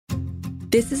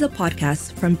This is a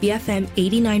podcast from BFM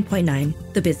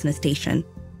 89.9, the business station.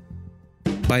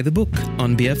 By the Book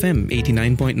on BFM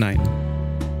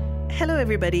 89.9. Hello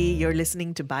everybody, you're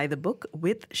listening to By the Book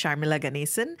with Sharmila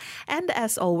Ganesan and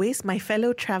as always, my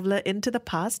fellow traveller into the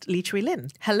past, Lee Chui Lin.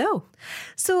 Hello.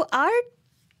 So our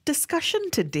discussion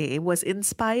today was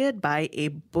inspired by a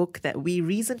book that we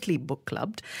recently book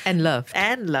clubbed. And loved.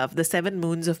 The 7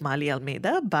 Moons of Mali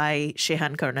Almeida by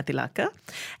Shehan Karunatilaka.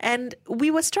 And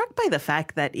we were struck by the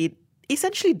fact that it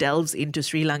essentially delves into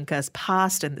Sri Lanka's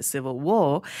past and the Civil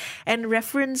War and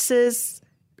references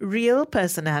real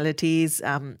personalities,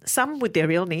 some with their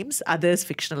real names, others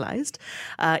fictionalized,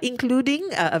 including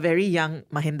a very young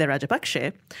Mahinda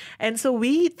Rajapakse. And so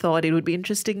we thought it would be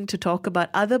interesting to talk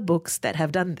about other books that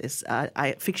have done this,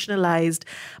 fictionalized,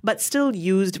 but still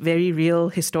used very real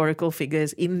historical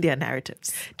figures in their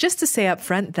narratives. Just to say up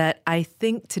front that I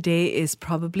think today is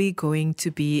probably going to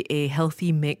be a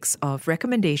healthy mix of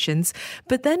recommendations,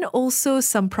 but then also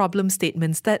some problem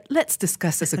statements that let's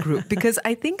discuss as a group, because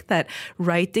I think that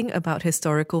writing about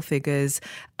historical figures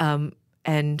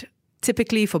and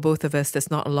typically for both of us,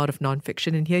 there's not a lot of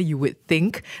nonfiction in here. You would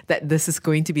think that this is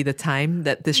going to be the time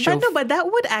that this show... But that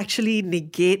would actually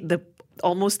negate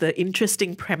almost the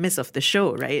interesting premise of the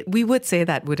show, right? We would say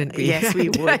that, wouldn't we? Yes, we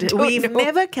would. We've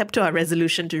never kept to our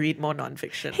resolution to read more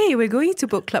nonfiction. Hey, we're going to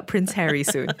book club Prince Harry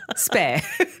soon. Spare.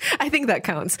 I think that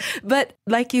counts. But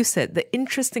like you said, the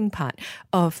interesting part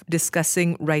of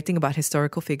discussing writing about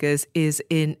historical figures is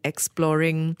in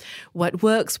exploring what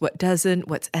works, what doesn't,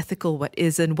 what's ethical, what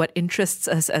isn't, what interests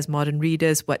us as modern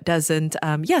readers, what doesn't.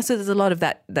 So there's a lot of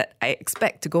that I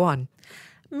expect to go on.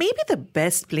 Maybe the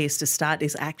best place to start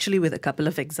is actually with a couple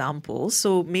of examples.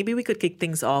 So maybe we could kick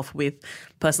things off with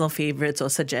personal favorites or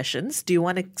suggestions. Do you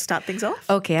want to start things off?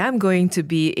 Okay, I'm going to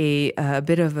be a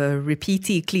bit of a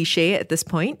repeaty cliche at this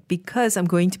point because I'm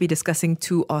going to be discussing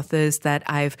 2 authors that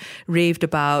I've raved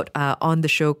about on the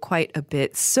show quite a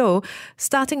bit. So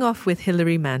starting off with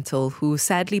Hilary Mantel, who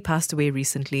sadly passed away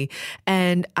recently.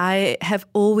 And I have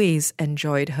always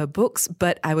enjoyed her books,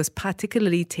 but I was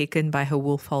particularly taken by her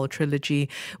Wolf Hall trilogy,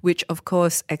 which of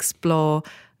course explore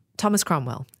Thomas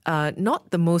Cromwell.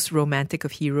 Not the most romantic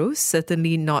of heroes,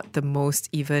 certainly not the most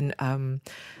even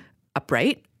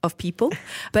upright of people,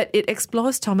 but it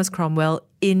explores Thomas Cromwell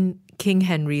in King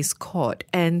Henry's court.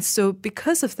 And so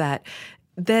because of that,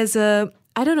 there's a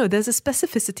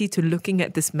specificity to looking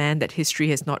at this man that history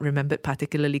has not remembered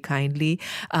particularly kindly,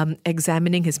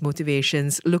 examining his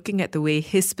motivations, looking at the way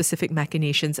his specific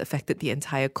machinations affected the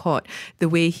entire court, the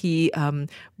way he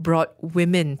brought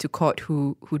women to court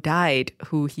who died,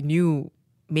 who he knew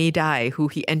may die, who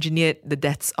he engineered the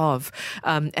deaths of,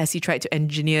 as he tried to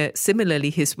engineer similarly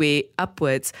his way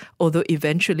upwards, although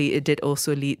eventually it did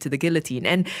also lead to the guillotine.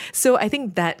 And so I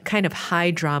think that kind of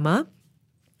high drama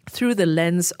through the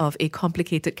lens of a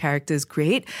complicated character is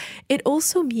great. It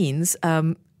also means,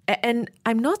 and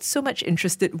I'm not so much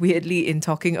interested, weirdly, in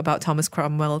talking about Thomas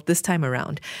Cromwell this time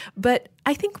around, but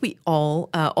I think we all,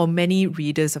 or many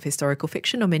readers of historical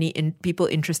fiction, or many people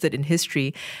interested in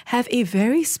history, have a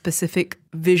very specific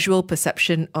visual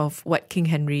perception of what King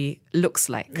Henry looks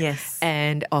like. Yes.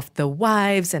 And of the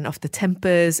wives, and of the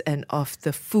tempers, and of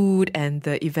the food, and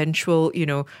the eventual,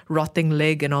 rotting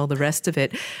leg and all the rest of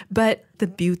it. But the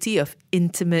beauty of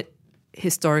intimate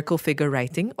historical figure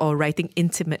writing, or writing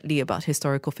intimately about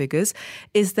historical figures,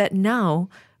 is that now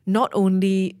not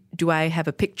only do I have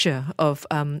a picture of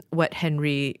what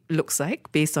Henry looks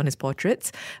like based on his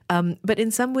portraits, but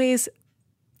in some ways,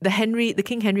 the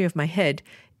King Henry of my head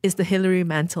is the Hilary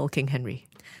Mantel King Henry.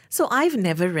 So I've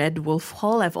never read Wolf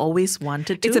Hall. I've always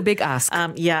wanted to. It's a big ask.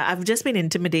 I've just been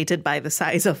intimidated by the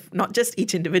size of not just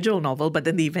each individual novel, but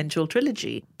then the eventual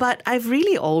trilogy. But I've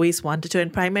really always wanted to,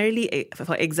 and primarily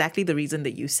for exactly the reason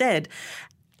that you said.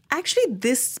 Actually,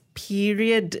 this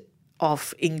period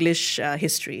of English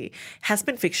history has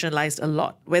been fictionalized a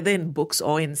lot, whether in books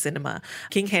or in cinema.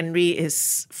 King Henry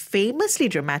is famously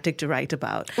dramatic to write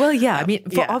about. Well,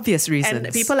 for obvious reasons.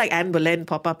 And people like Anne Boleyn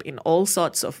pop up in all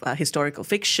sorts of historical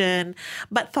fiction.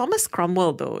 But Thomas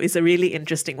Cromwell, though, is a really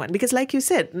interesting one because, like you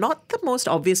said, not the most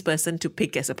obvious person to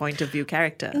pick as a point of view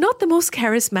character. Not the most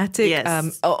charismatic,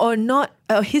 yes. Or not.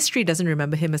 History doesn't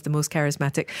remember him as the most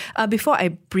charismatic. Before I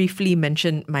briefly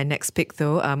mention my next pick,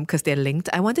 though, because they're linked,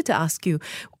 I wanted to ask you,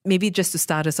 maybe just to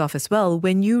start us off as well,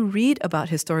 when you read about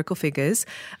historical figures,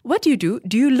 what do you do?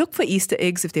 Do you look for Easter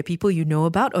eggs if they're people you know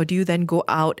about, or do you then go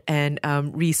out and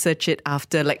research it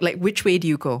after? Like which way do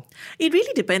you go? It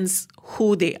really depends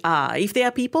who they are. If they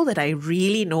are people that I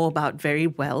really know about very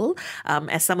well,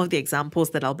 as some of the examples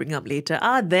that I'll bring up later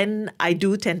are, then I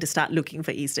do tend to start looking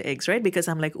for Easter eggs, right? Because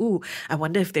I'm like, ooh, I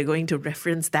wonder if they're going to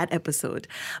reference that episode.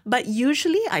 But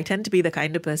usually I tend to be the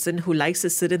kind of person who likes to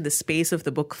sit in the space of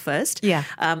the book first. Yeah.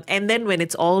 And then when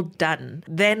it's all done,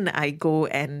 then I go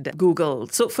and Google.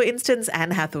 So for instance,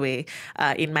 Anne Hathaway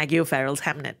in Maggie O'Farrell's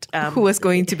Hamnet. Who was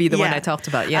going to be the one I talked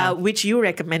about, which you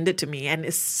recommended to me and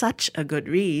is such a good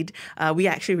read. We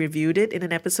actually reviewed it in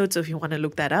an episode, so if you want to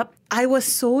look that up. I was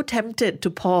so tempted to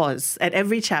pause at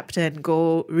every chapter and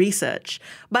go research.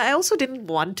 But I also didn't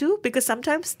want to, because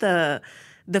sometimes the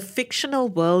fictional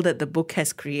world that the book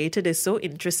has created is so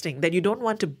interesting that you don't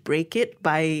want to break it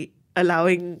by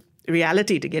allowing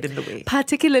reality to get in the way.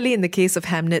 Particularly in the case of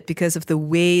Hamnet, because of the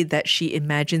way that she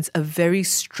imagines a very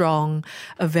strong,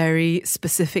 a very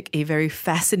specific, a very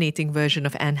fascinating version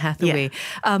of Anne Hathaway.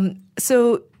 Yeah.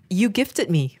 So you gifted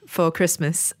me for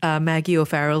Christmas Maggie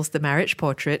O'Farrell's The Marriage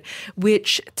Portrait,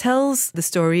 which tells the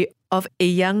story of a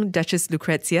young Duchess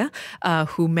Lucrezia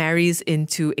who marries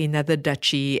into another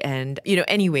duchy. And,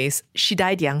 anyways, she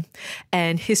died young.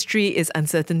 And history is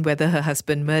uncertain whether her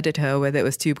husband murdered her, whether it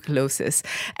was tuberculosis.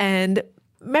 And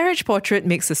Marriage Portrait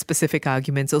makes a specific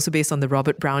argument, also based on the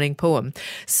Robert Browning poem.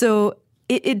 So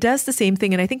it does the same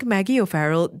thing. And I think Maggie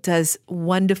O'Farrell does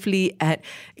wonderfully at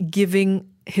giving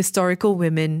historical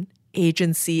women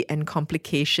agency and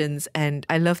complications, and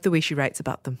I love the way she writes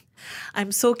about them.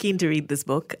 I'm so keen to read this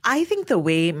book. I think the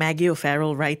way Maggie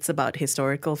O'Farrell writes about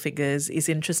historical figures is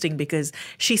interesting because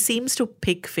she seems to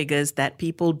pick figures that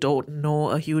people don't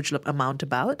know a huge amount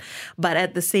about, but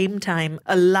at the same time,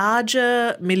 a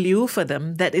larger milieu for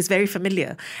them that is very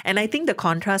familiar. And I think the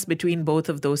contrast between both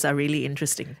of those are really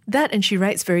interesting. That, and she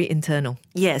writes very internal.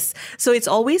 Yes. So it's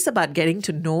always about getting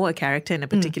to know a character in a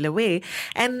particular way.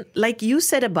 And like you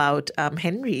said about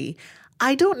Henry,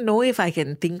 I don't know if I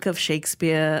can think of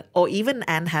Shakespeare or even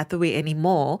Anne Hathaway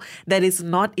anymore that is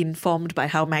not informed by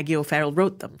how Maggie O'Farrell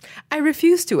wrote them. I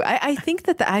refuse to. I think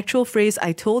that the actual phrase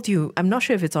I told you, I'm not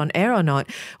sure if it's on air or not,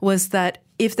 was that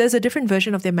if there's a different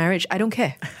version of their marriage, I don't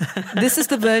care. This is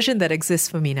the version that exists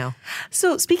for me now.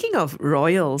 So speaking of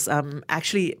royals,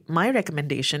 actually my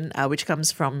recommendation, which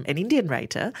comes from an Indian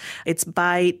writer, it's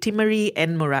by Timuri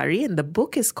N. Murari, and the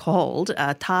book is called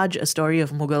Taj, A Story of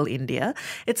Mughal India.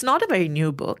 It's not a very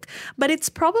new book, but it's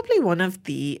probably one of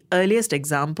the earliest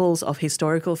examples of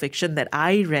historical fiction that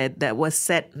I read that was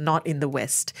set not in the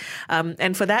West.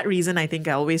 And for that reason, I think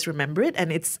I always remember it.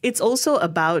 And it's also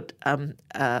about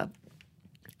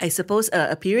I suppose,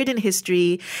 a period in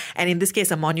history, and in this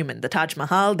case, a monument, the Taj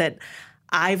Mahal, that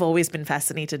I've always been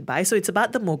fascinated by. So it's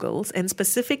about the Mughals, and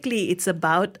specifically it's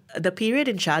about the period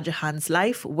in Shah Jahan's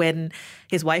life when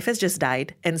his wife has just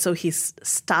died, and so he's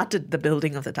started the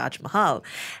building of the Taj Mahal.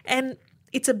 And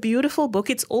it's a beautiful book.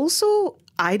 It's also,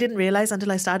 I didn't realize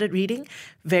until I started reading,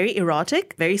 very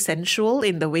erotic, very sensual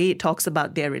in the way it talks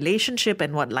about their relationship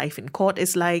and what life in court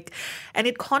is like. And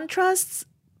it contrasts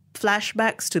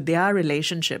flashbacks to their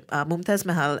relationship, Mumtaz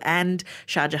Mahal and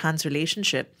Shah Jahan's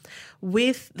relationship,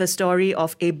 with the story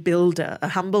of a builder, a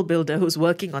humble builder who's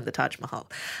working on the Taj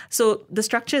Mahal. So the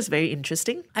structure is very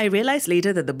interesting. I realized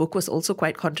later that the book was also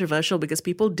quite controversial because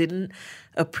people didn't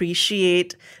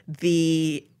appreciate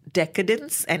the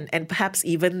decadence and perhaps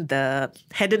even the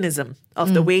hedonism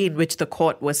of the way in which the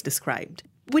court was described.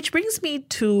 Which brings me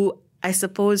to, I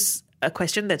suppose, a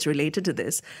question that's related to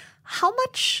this. How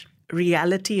much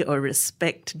reality or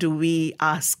respect do we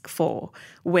ask for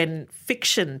when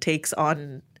fiction takes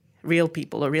on real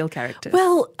people or real characters?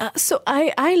 Well, so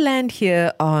I land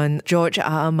here on George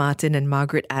R.R. Martin and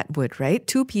Margaret Atwood, right?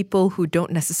 Two people who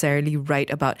don't necessarily write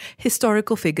about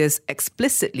historical figures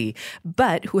explicitly,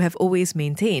 but who have always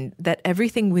maintained that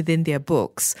everything within their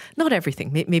books, not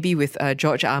everything, maybe with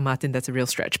George R.R. Martin, that's a real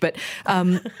stretch, but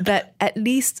that at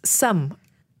least some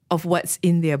of what's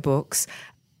in their books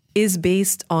is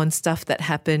based on stuff that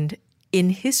happened in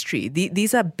history.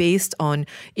 These are based on,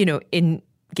 in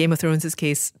Game of Thrones'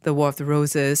 case, The War of the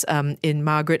Roses, in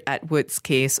Margaret Atwood's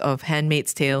case of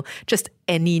Handmaid's Tale, just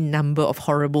any number of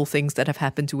horrible things that have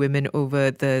happened to women over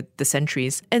the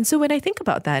centuries. And so when I think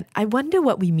about that, I wonder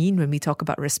what we mean when we talk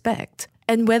about respect.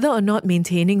 And whether or not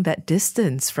maintaining that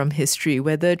distance from history,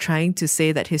 whether trying to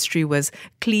say that history was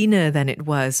cleaner than it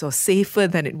was, or safer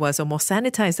than it was, or more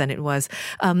sanitized than it was,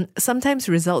 sometimes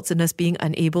results in us being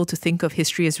unable to think of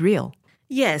history as real.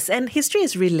 Yes, and history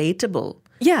is relatable.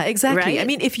 Yeah, exactly. Right? I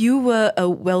mean, if you were a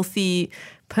wealthy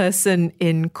person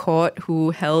in court who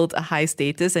held a high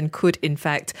status and could, in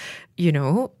fact,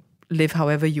 live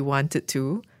however you wanted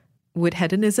to. Would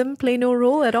hedonism play no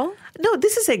role at all? No,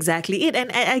 this is exactly it.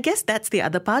 And I guess that's the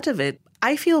other part of it.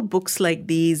 I feel books like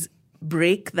these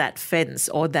break that fence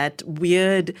or that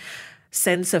weird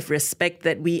sense of respect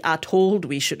that we are told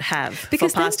we should have for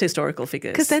past historical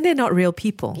figures. Because then they're not real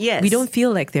people. Yes. We don't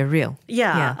feel like they're real.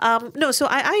 Yeah. No, so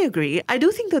I agree. I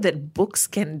do think, though, that books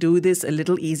can do this a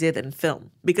little easier than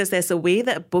film because there's a way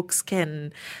that books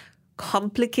can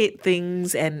complicate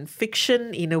things and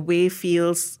fiction in a way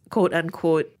feels, quote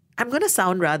unquote, I'm going to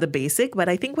sound rather basic, but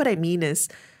I think what I mean is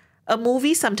a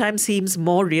movie sometimes seems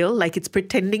more real, like it's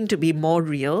pretending to be more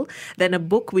real than a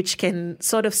book which can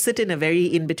sort of sit in a very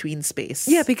in-between space.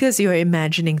 Yeah, because you're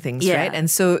imagining things, right? And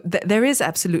so there is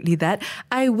absolutely that.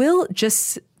 I will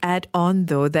just add on,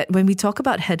 though, that when we talk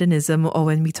about hedonism or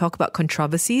when we talk about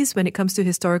controversies when it comes to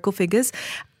historical figures,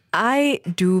 I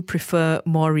do prefer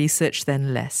more research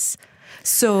than less.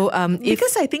 So,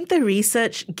 because I think the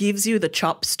research gives you the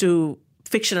chops to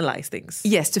fictionalize things.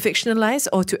 Yes, to fictionalize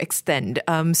or to extend.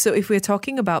 So if we're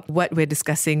talking about what we're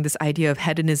discussing, this idea of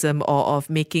hedonism or of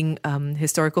making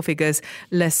historical figures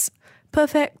less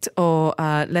perfect or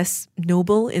less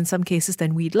noble in some cases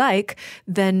than we'd like,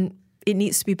 then it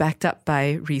needs to be backed up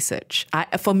by research,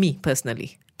 for me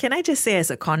personally. Can I just say as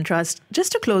a contrast,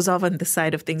 just to close off on this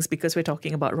side of things, because we're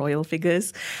talking about royal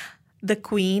figures, the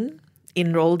Queen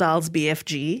in Roald Dahl's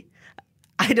BFG,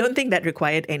 I don't think that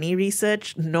required any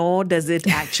research, nor does it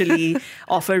actually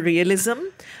offer realism.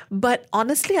 But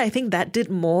honestly, I think that did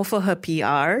more for her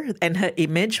PR and her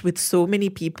image with so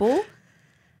many people.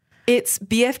 It's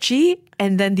BFG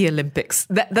and then the Olympics.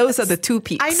 Those are the two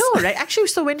peaks. I know, right? Actually,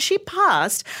 so when she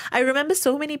passed, I remember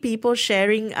so many people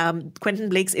sharing Quentin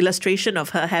Blake's illustration of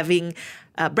her having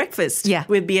breakfast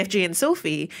with BFG and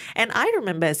Sophie. And I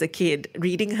remember as a kid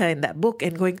reading her in that book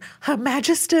and going, Her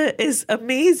Majesty is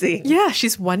amazing. Yeah,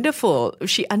 she's wonderful.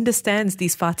 She understands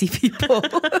these farty people.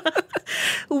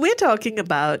 We're talking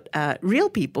about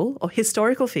real people or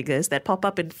historical figures that pop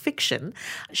up in fiction.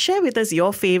 Share with us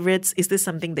your favorites. Is this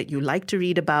something that you like to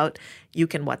read about? You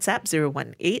can WhatsApp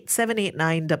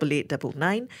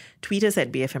 018-789-8899, tweet us at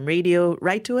BFM Radio,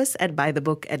 write to us at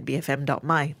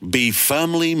buythebook@bfm.my. Be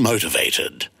firmly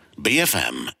motivated.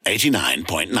 BFM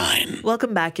 89.9.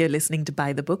 Welcome back. You're listening to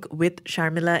Buy the Book with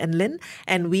Sharmila and Lynn,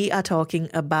 and we are talking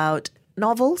about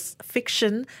novels,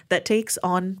 fiction that takes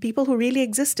on people who really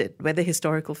existed, whether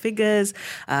historical figures,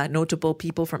 notable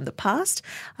people from the past.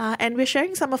 And we're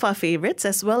sharing some of our favorites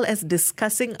as well as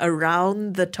discussing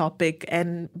around the topic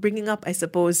and bringing up, I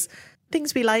suppose,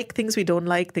 things we like, things we don't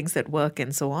like, things that work,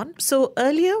 and so on. So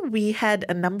earlier we had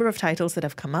a number of titles that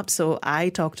have come up. So I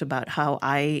talked about how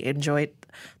I enjoyed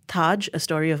Taj, A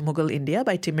Story of Mughal India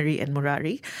by Timuri and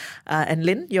Murari. And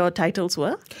Lynn, your titles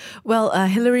were? Well,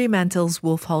 Hilary Mantel's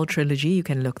Wolf Hall trilogy, you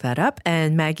can look that up,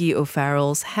 and Maggie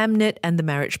O'Farrell's Hamnet and The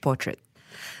Marriage Portrait.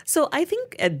 So I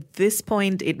think at this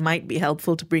point, it might be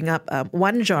helpful to bring up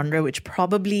one genre which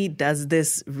probably does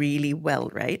this really well,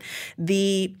 right?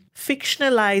 The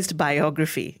fictionalized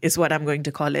biography is what I'm going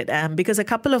to call it, because a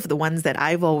couple of the ones that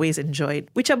I've always enjoyed,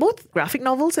 which are both graphic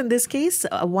novels in this case,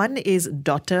 one is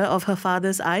Daughter of Her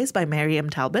Father's Eyes by Mary M.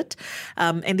 Talbot,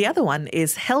 and the other one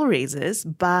is Hellraisers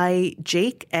by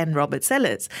Jake and Robert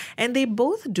Sellers. And they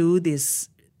both do this.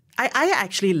 I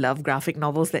actually love graphic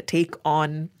novels that take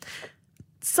on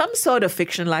some sort of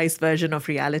fictionalized version of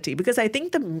reality, because I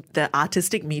think the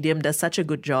artistic medium does such a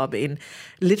good job in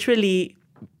literally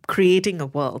creating a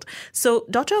world. So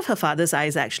Daughter of Her Father's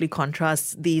Eyes actually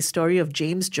contrasts the story of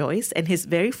James Joyce and his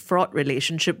very fraught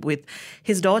relationship with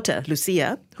his daughter,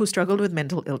 Lucia, who struggled with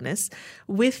mental illness,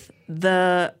 with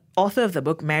the author of the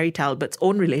book, Mary Talbot's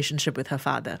own relationship with her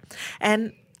father.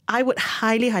 And I would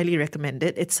highly, highly recommend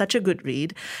it. It's such a good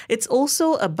read. It's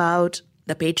also about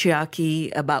the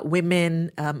patriarchy, about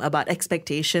women, about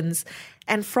expectations,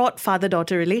 and fraught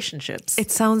father-daughter relationships. It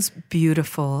sounds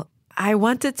beautiful. I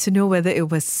wanted to know whether it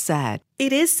was sad.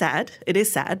 It is sad. It is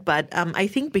sad. But I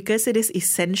think because it is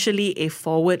essentially a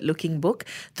forward-looking book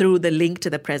through the link to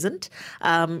the present,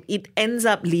 it ends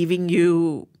up leaving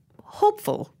you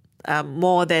hopeful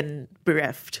more than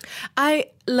bereft. I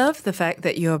love the fact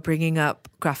that you're bringing up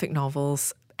graphic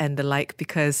novels and the like,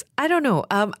 because I don't know,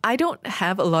 I don't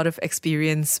have a lot of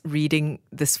experience reading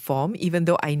this form, even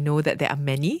though I know that there are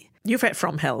many. You've read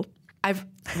From Hell.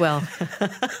 Well,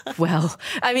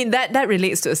 I mean, that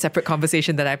relates to a separate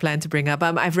conversation that I plan to bring up.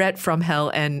 I've read From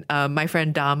Hell and my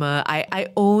friend Dharma. I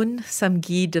own some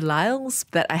Guy Delisle's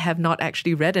that I have not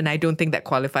actually read, and I don't think that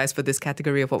qualifies for this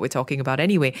category of what we're talking about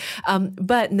anyway.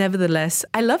 But nevertheless,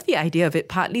 I love the idea of it,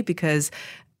 partly because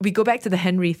we go back to the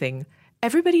Henry thing.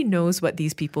 Everybody knows what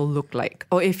these people look like.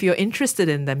 Or if you're interested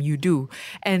in them, you do.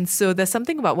 And so there's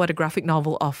something about what a graphic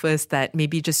novel offers that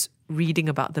maybe just reading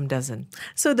about them doesn't.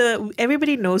 So the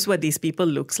everybody knows what these people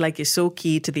looks like is so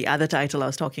key to the other title I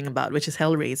was talking about, which is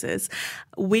Hellraisers,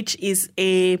 which is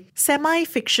a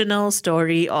semi-fictional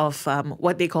story of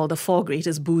what they call the four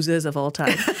greatest boozers of all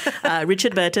time.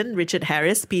 Richard Burton, Richard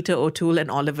Harris, Peter O'Toole,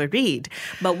 and Oliver Reed.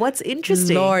 But what's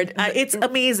interesting... Lord. It's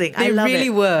amazing. They I love really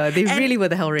it. were. They And really were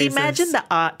the Hellraisers. Imagine the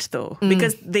art, though,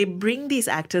 because they bring these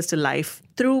actors to life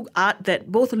through art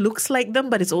that both looks like them,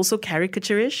 but it's also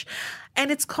caricaturish. And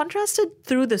it's contrasted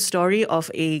through the story of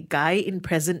a guy in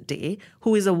present day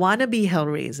who is a wannabe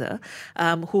Hellraiser,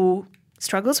 who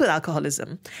struggles with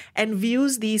alcoholism and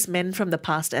views these men from the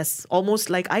past as almost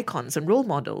like icons and role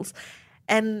models.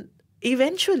 And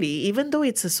eventually, even though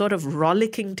it's a sort of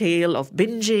rollicking tale of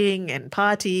binging and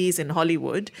parties in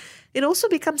Hollywood, it also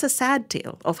becomes a sad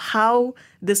tale of how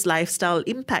this lifestyle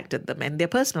impacted them and their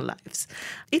personal lives.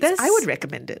 I would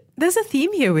recommend it. There's a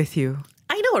theme here with you.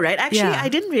 I know, right? Actually, Yeah. I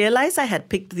didn't realize I had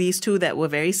picked these two that were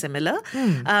very similar,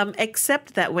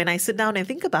 except that when I sit down and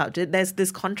think about it, there's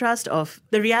this contrast of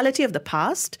the reality of the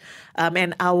past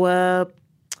and our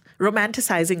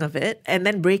romanticizing of it, and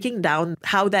then breaking down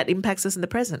how that impacts us in the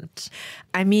present.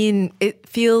 I mean, it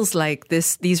feels like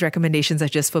these recommendations are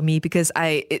just for me because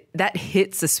that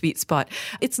hits a sweet spot.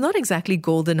 It's not exactly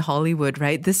golden Hollywood,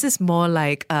 right? This is more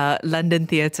like London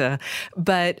theatre.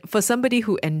 But for somebody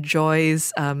who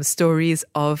enjoys stories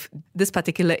of this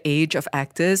particular age of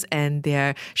actors and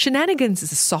their shenanigans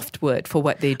is a soft word for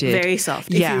what they did. Very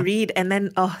soft. Yeah. If you read, and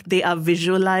then they are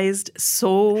visualized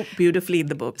so beautifully in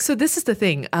the book. So this is the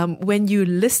thing. When you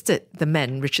listed the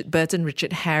men, Richard Burton,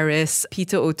 Richard Harris,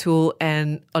 Peter O'Toole,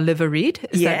 and Oliver Reed,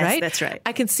 is that Yes, right? that's right.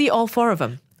 I can see all four of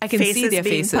them. I can see their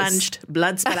being faces. punched,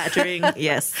 blood splattering.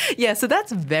 Yes. Yeah, so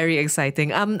that's very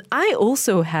exciting. I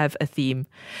also have a theme,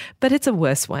 but it's a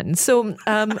worse one. So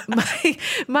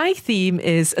my theme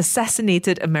is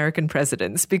assassinated American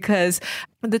presidents because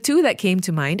the two that came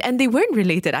to mind, and they weren't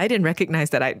related. I didn't recognize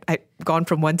that I'd gone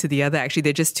from one to the other. Actually,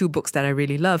 they're just two books that I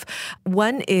really love.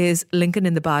 One is Lincoln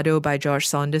in the Bardo by George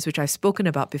Saunders, which I've spoken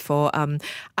about before.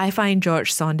 I find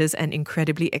George Saunders an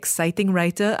incredibly exciting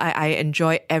writer. I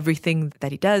enjoy everything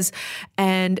that he does.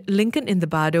 And Lincoln in the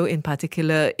Bardo in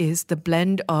particular is the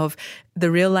blend of the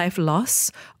real life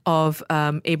loss of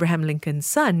Abraham Lincoln's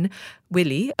son,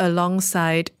 Willie,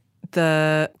 alongside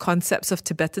the concepts of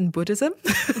Tibetan Buddhism.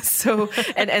 So,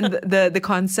 and the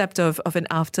concept of an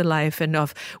afterlife and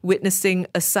of witnessing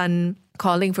a son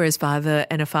calling for his father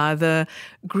and a father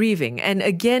grieving. And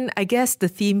again, I guess the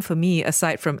theme for me,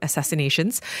 aside from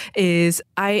assassinations, is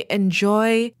I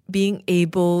enjoy being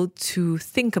able to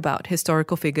think about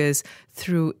historical figures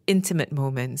through intimate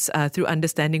moments, through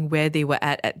understanding where they were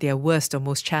at their worst or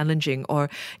most challenging, or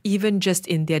even just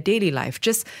in their daily life.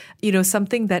 Just,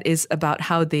 something that is about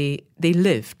how they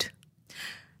lived.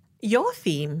 Your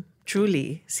theme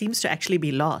truly seems to actually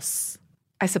be loss.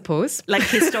 I suppose. Like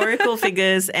historical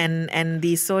figures and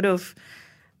these sort of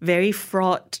very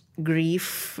fraught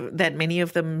grief that many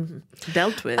of them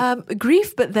dealt with.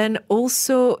 Grief, but then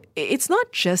also, it's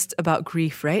not just about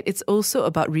grief, right? It's also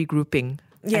about regrouping.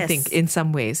 Yes. I think, in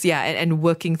some ways. Yeah, and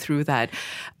working through that.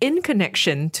 In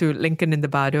connection to Lincoln in the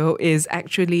Bardo is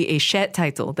actually a shared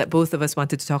title that both of us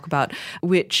wanted to talk about,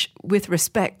 which, with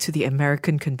respect to the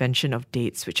American Convention of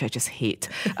Dates, which I just hate,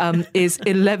 is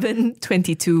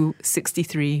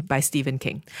 11/22/63 by Stephen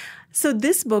King. So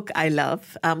this book I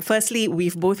love. Firstly,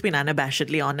 we've both been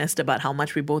unabashedly honest about how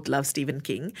much we both love Stephen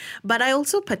King. But I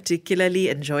also particularly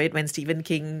enjoy it when Stephen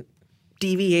King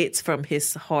deviates from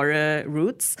his horror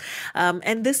roots.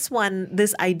 And this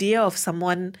idea of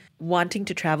someone wanting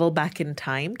to travel back in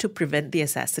time to prevent the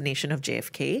assassination of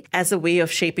JFK as a way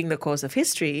of shaping the course of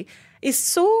history is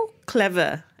so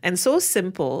clever and so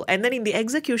simple. And then in the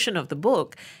execution of the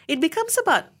book, it becomes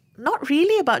not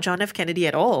really about John F. Kennedy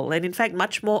at all, and in fact,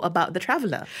 much more about the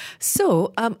traveler.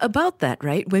 So, about that,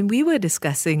 right? When we were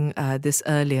discussing this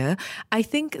earlier, I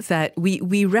think that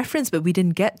we referenced, but we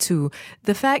didn't get to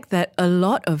the fact that a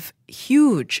lot of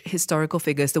huge historical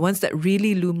figures, the ones that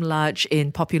really loom large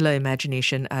in popular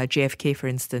imagination, JFK, for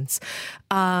instance,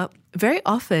 are very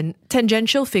often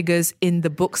tangential figures in the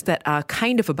books that are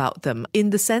kind of about them, in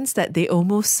the sense that they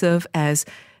almost serve as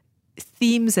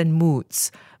themes and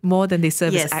moods more than they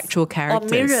serve as actual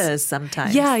characters. Or mirrors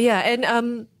sometimes. Yeah.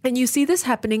 And you see this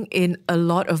happening in a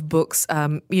lot of books,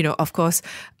 of course,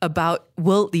 about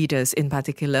world leaders in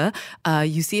particular.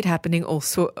 You see it happening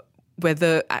also,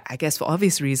 whether, I guess for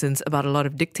obvious reasons, about a lot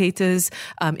of dictators.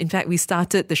 In fact, we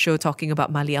started the show talking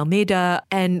about Mali Almeida.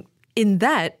 And in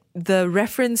that, the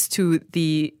reference to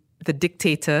the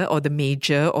dictator or the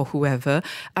major or whoever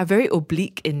are very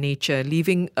oblique in nature,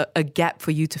 leaving a gap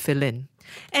for you to fill in.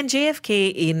 And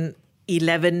JFK in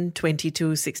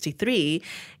 11/22/63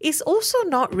 is also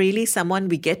not really someone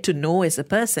we get to know as a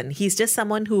person. He's just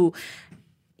someone who,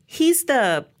 he's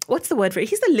the, what's the word for it?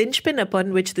 He's the linchpin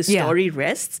upon which the story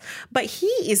rests, but he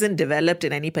isn't developed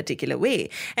in any particular way.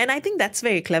 And I think that's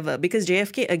very clever because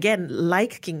JFK, again,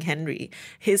 like King Henry,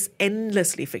 is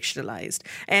endlessly fictionalized.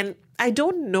 And I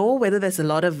don't know whether there's a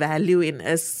lot of value in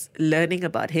us learning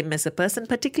about him as a person,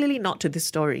 particularly not to this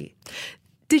story.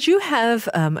 Did you have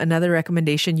another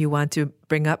recommendation you want to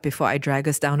bring up before I drag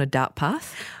us down a dark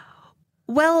path?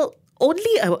 Well,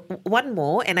 only one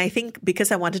more, and I think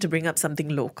because I wanted to bring up something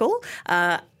local,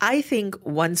 I think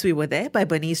Once We Were There by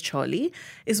Bernice Chorley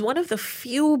is one of the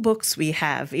few books we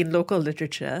have in local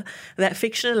literature that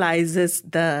fictionalizes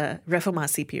the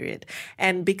Reformasi period.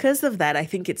 And because of that, I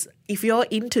think it's, if you're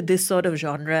into this sort of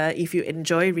genre, if you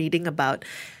enjoy reading about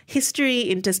history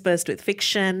interspersed with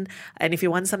fiction, and if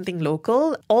you want something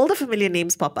local, all the familiar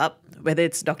names pop up, whether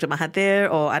it's Dr.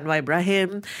 Mahathir or Anwar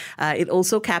Ibrahim. It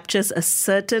also captures a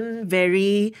certain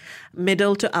very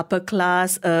middle to upper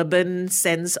class urban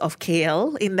sense of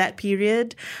KL in that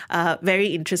period. Very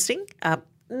interesting.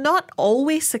 Not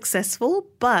always successful,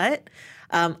 but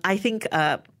I think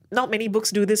not many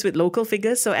books do this with local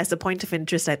figures. So as a point of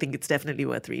interest, I think it's definitely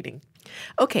worth reading.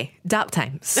 Okay, dark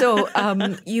time. So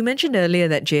you mentioned earlier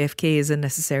that JFK isn't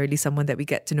necessarily someone that we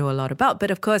get to know a lot about. But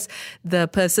of course, the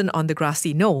person on the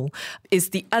grassy knoll is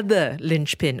the other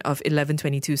linchpin of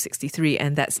 11/22/63,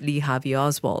 and that's Lee Harvey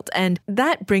Oswald. And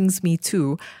that brings me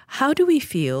to, how do we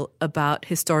feel about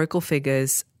historical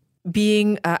figures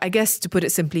being, I guess to put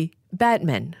it simply, bad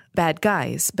men, bad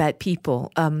guys, bad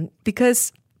people?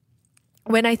 Because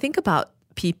when I think about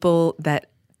people that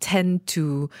tend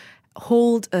to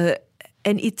hold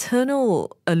an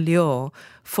eternal allure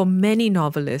for many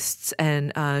novelists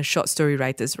and short story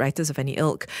writers of any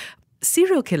ilk,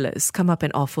 serial killers come up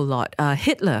an awful lot.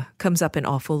 Hitler comes up an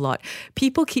awful lot.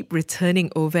 People keep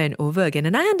returning over and over again.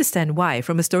 And I understand why.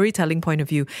 From a storytelling point of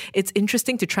view, it's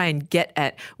interesting to try and get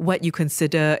at what you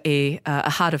consider a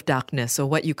heart of darkness, or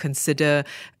what you consider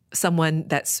someone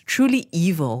that's truly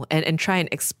evil, and try and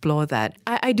explore that.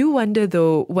 I do wonder,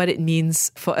 though, what it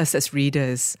means for us as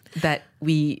readers that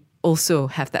we also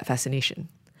have that fascination.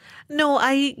 No,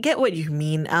 I get what you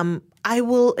mean. I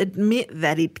will admit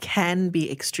that it can be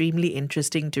extremely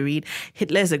interesting to read.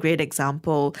 Hitler is a great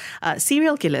example.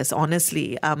 Serial killers,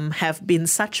 honestly, have been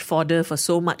such fodder for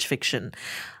so much fiction.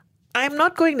 I'm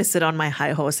not going to sit on my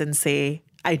high horse and say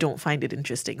I don't find it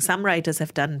interesting. Some writers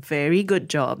have done very good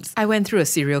jobs. I went through a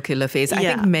serial killer phase. I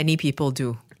think many people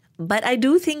do. But I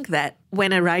do think that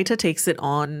when a writer takes it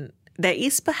on, there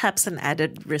is perhaps an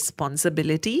added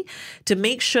responsibility to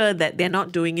make sure that they're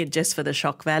not doing it just for the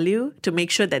shock value, to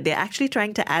make sure that they're actually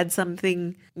trying to add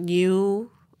something new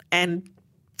and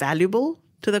valuable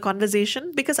to the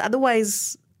conversation, because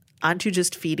otherwise, aren't you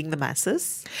just feeding the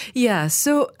masses? Yeah,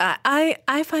 so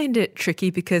I find it tricky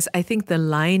because I think the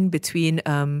line between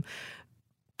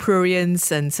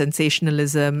prurience and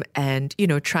sensationalism and,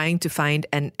 trying to find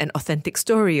an authentic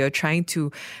story, or trying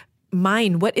to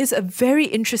mine what is a very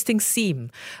interesting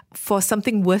seam for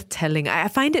something worth telling, I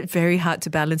find it very hard to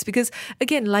balance because,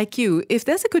 again, like you, if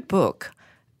there's a good book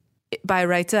by a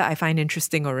writer I find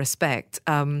interesting or respect,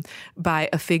 by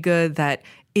a figure that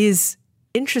is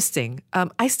interesting,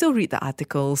 I still read the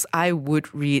articles. I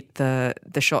would read the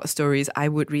short stories. I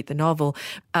would read the novel.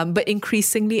 But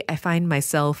increasingly, I find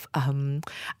myself,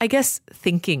 I guess,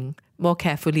 thinking more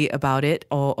carefully about it,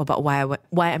 or about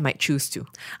why I might choose to.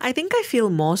 I think I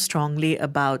feel more strongly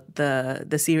about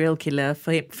the serial killer,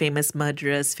 famous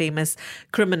murderers, famous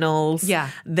criminals,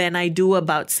 than I do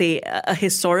about, say, a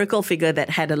historical figure that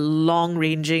had a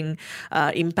long-ranging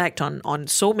impact on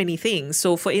so many things.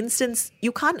 So, for instance,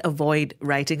 you can't avoid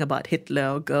writing about Hitler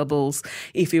or Goebbels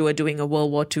if you were doing a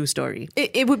World War II story.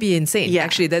 It would be insane,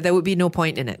 actually. There would be no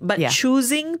point in it. But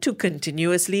choosing to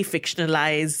continuously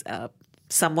fictionalize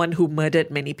someone who murdered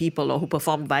many people or who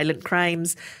performed violent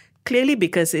crimes, clearly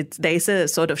because there is a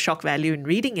sort of shock value in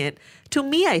reading it, to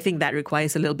me, I think that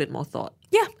requires a little bit more thought.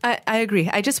 Yeah, I agree.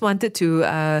 I just wanted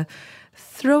to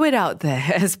throw it out there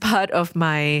as part of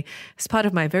my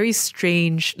very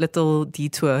strange little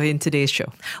detour in today's show.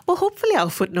 Well, hopefully our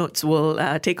footnotes will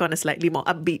take on a slightly more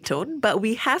upbeat tone, but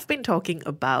we have been talking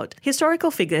about historical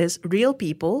figures, real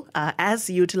people, as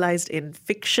utilized in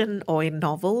fiction or in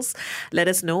novels. Let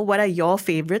us know, what are your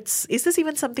favorites? Is this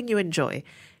even something you enjoy?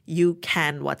 you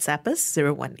can WhatsApp us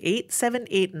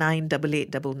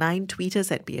 018-789-8899, tweet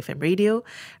us at BFM Radio,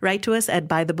 write to us at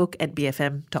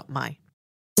buythebook@bfm.my.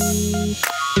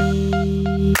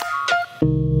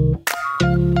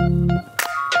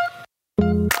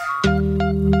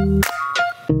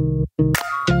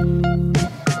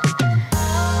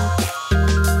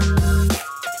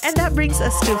 Brings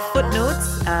us to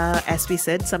footnotes. As we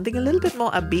said, something a little bit more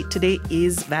upbeat today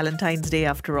is Valentine's Day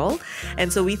after all.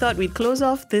 And so we thought we'd close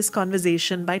off this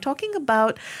conversation by talking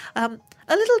about a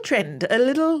little trend, a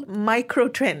little micro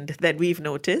trend that we've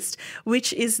noticed,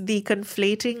 which is the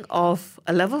conflating of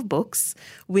a love of books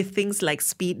with things like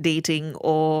speed dating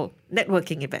or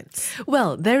networking events.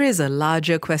 Well, there is a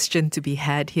larger question to be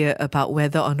had here about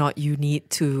whether or not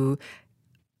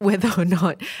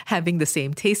having the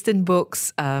same taste in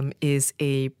books is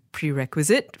a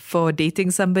prerequisite for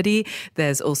dating somebody.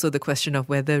 There's also the question of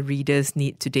whether readers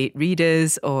need to date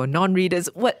readers or non-readers,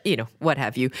 what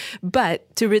have you.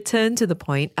 But to return to the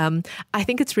point, I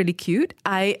think it's really cute.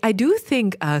 I do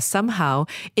think somehow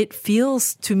it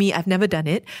feels to me, I've never done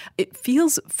it, it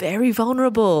feels very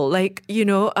vulnerable. Like,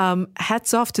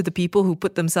 hats off to the people who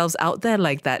put themselves out there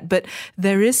like that. But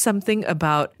there is something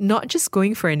about not just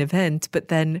going for an event, but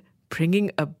then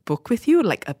bringing a book with you,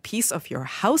 like a piece of your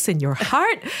house and your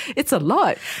heart. It's a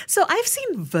lot. So I've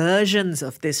seen versions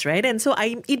of this, right? And so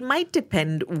it might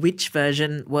depend which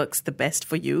version works the best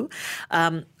for you.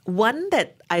 One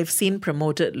that I've seen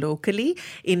promoted locally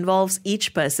involves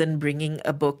each person bringing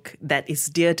a book that is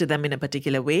dear to them in a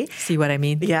particular way. See what I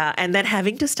mean? Yeah, and then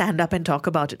having to stand up and talk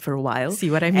about it for a while.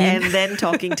 See what I mean? And then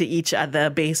talking to each other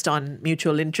based on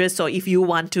mutual interests or if you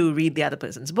want to read the other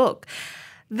person's book.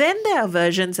 Then there are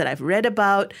versions that I've read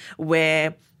about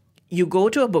where you go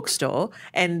to a bookstore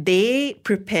and they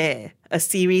prepare a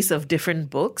series of different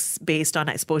books based on,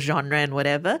 I suppose, genre and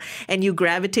whatever, and you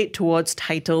gravitate towards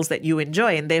titles that you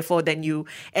enjoy, and therefore then you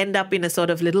end up in a sort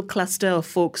of little cluster of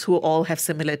folks who all have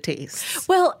similar tastes.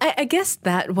 Well, I guess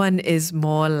that one is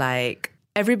more like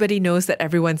everybody knows that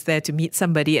everyone's there to meet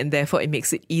somebody and therefore it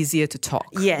makes it easier to talk.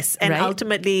 Yes, and right?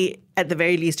 Ultimately, at the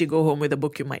very least, you go home with a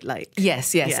book you might like.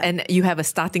 Yes. Yeah. And you have a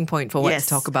starting point for what to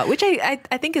talk about, which I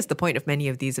think is the point of many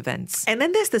of these events. And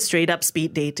then there's the straight up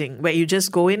speed dating where you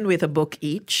just go in with a book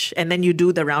each and then you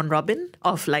do the round robin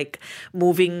of like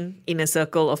moving in a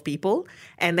circle of people.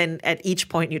 And then at each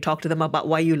point, you talk to them about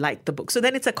why you like the book. So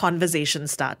then it's a conversation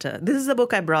starter. This is the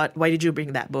book I brought. Why did you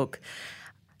bring that book?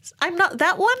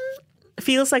 That one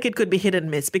feels like it could be hit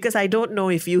and miss because I don't know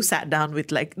if you sat down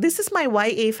with like, this is my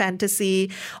YA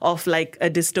fantasy of like a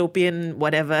dystopian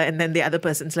whatever, and then the other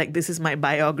person's like, this is my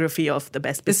biography of the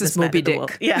best businessman in the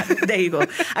world. Yeah, there you go.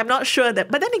 I'm not sure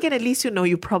that, but then again, at least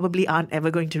you probably aren't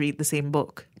ever going to read the same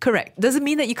book. Correct. Doesn't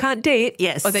mean that you can't date.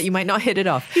 Yes. Or that you might not hit it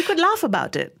off. You could laugh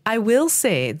about it. I will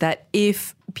say that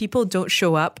if people don't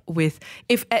show up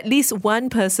if at least one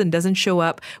person doesn't show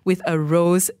up with a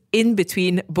rose in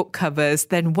between book covers,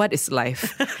 then what is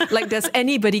life? Like, does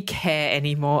anybody care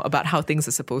anymore about how things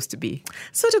are supposed to be?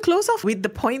 So to close off with the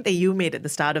point that you made at the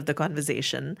start of the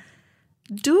conversation,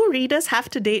 do readers have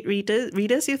to date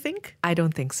readers, you think? I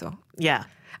don't think so. Yeah.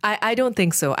 I don't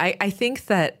think so. I think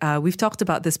that we've talked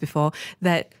about this before,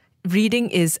 that reading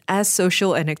is as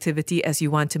social an activity as you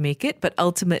want to make it, but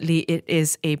ultimately it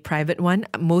is a private one.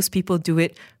 Most people do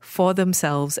it for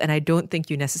themselves, and I don't think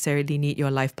you necessarily need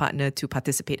your life partner to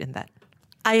participate in that.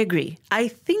 I agree. I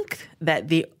think that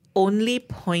the only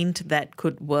point that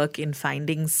could work in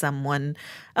finding someone,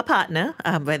 a partner,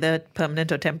 whether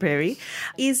permanent or temporary,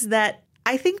 is that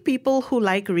I think people who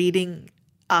like reading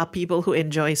are people who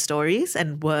enjoy stories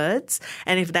and words.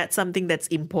 And if that's something that's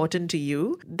important to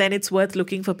you, then it's worth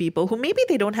looking for people who maybe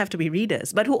they don't have to be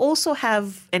readers, but who also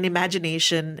have an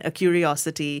imagination, a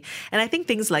curiosity. And I think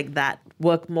things like that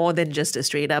work more than just a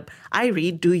straight up, I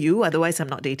read, do you? Otherwise, I'm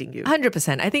not dating you.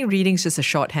 100%. I think reading's just a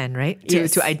shorthand, right?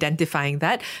 To identifying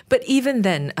that. But even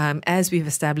then, as we've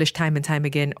established time and time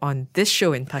again on this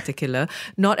show in particular,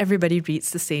 not everybody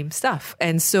reads the same stuff.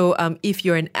 And so if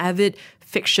you're an avid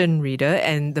fiction reader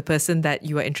and the person that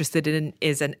you are interested in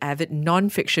is an avid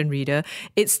non-fiction reader,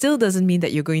 it still doesn't mean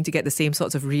that you're going to get the same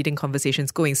sorts of reading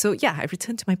conversations going. So yeah, I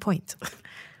return to my point.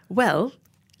 Well,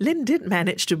 Lynn did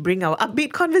manage to bring our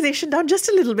upbeat conversation down just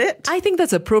a little bit. I think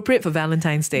that's appropriate for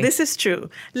Valentine's Day. This is true.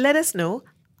 Let us know.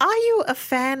 Are you a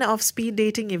fan of speed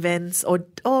dating events or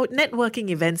networking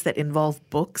events that involve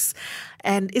books?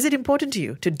 And is it important to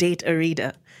you to date a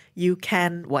reader? You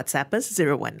can WhatsApp us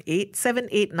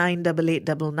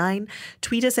 018-789-8899,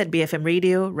 tweet us at BFM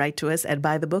Radio, write to us at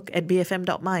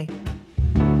buythebook@bfm.my.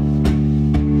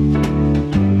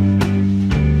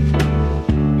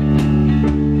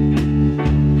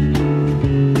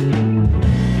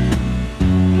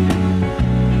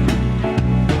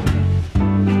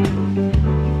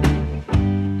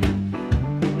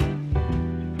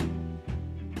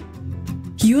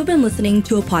 You have been listening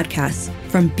to a podcast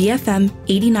from BFM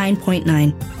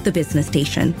 89.9, the business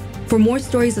station. For more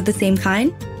stories of the same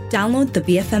kind, download the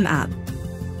BFM app.